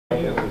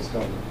don't know what's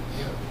coming.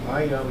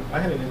 Yeah. I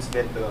had an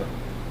incident about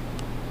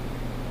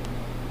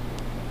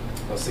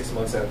 6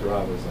 months after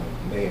I was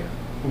mayor,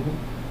 and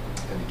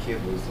the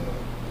kid was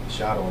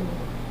shot on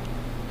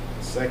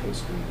 2nd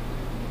Street,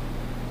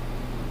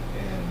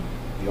 and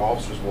the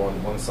officers were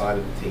on one side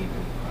of the tape,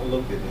 and I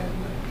looked at that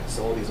and I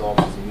saw all these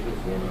officers in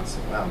uniform, and I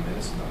said, wow, man,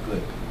 this is not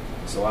good.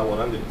 So I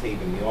went under the tape,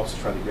 and the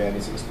officer tried to grab me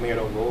and said, Mr. Mayor,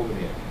 don't go over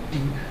there.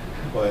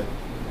 But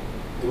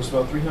there was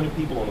about 300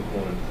 people on the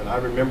corner, and I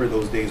remember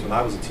those days when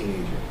I was a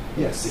teenager.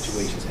 Yes.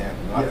 Situations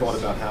happened. And I thought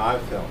about how I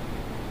felt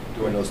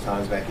during those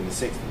times back in the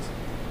 60s.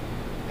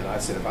 And I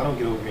said, if I don't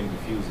get over here and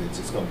defuse it,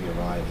 it's going to be a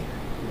riot here.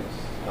 Yes.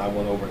 And I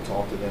went over and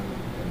talked to them,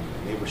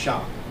 and they were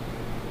shocked.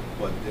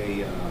 But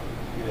they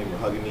were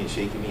hugging me and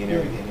shaking me and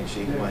everything, and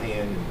shaking my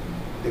hand, and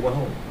they went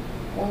home.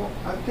 Well,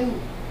 I think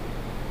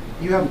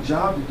you have a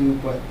job to do,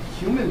 but the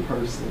human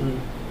person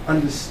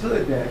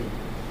understood that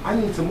I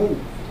need to move.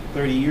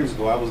 30 years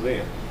ago, I was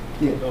there.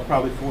 Yeah.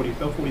 Probably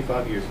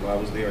 45 years ago, I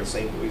was there at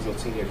St. Louis.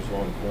 Those teenagers were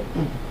on the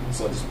corner.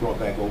 So I just brought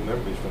back old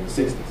memories from the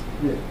 60s.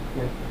 Yeah,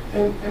 yeah.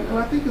 And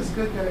I think it's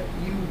good that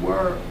you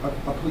were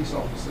a police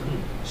officer.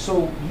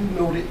 So you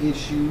know the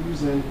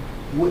issues and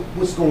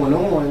what's going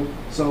on.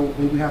 So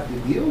when you have to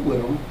deal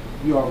with them,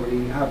 you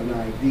already have an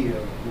idea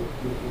of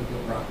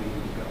what route you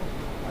need to go.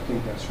 I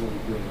think that's really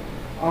good.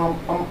 I'm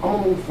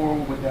going to move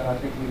forward with that. I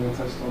think we done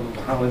touched on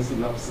the violence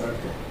enough, sir.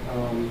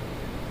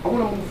 I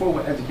want to move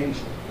forward with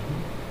education.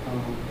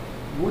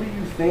 What do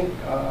you think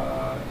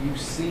you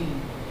see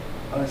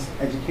us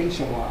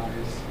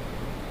education-wise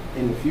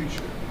in the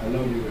future? I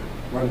know you're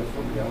running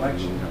for the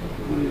election.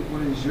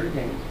 What is your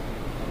game?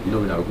 You know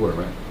we're not recording,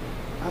 right?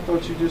 I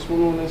thought you just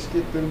went on and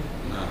skipped them.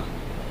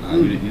 Nah,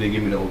 you didn't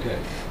give me the okay.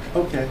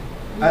 Okay.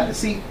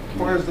 See,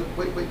 far as the,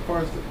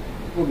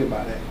 we'll get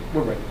by that.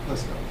 We're ready.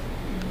 Let's go.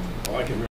 Oh, I can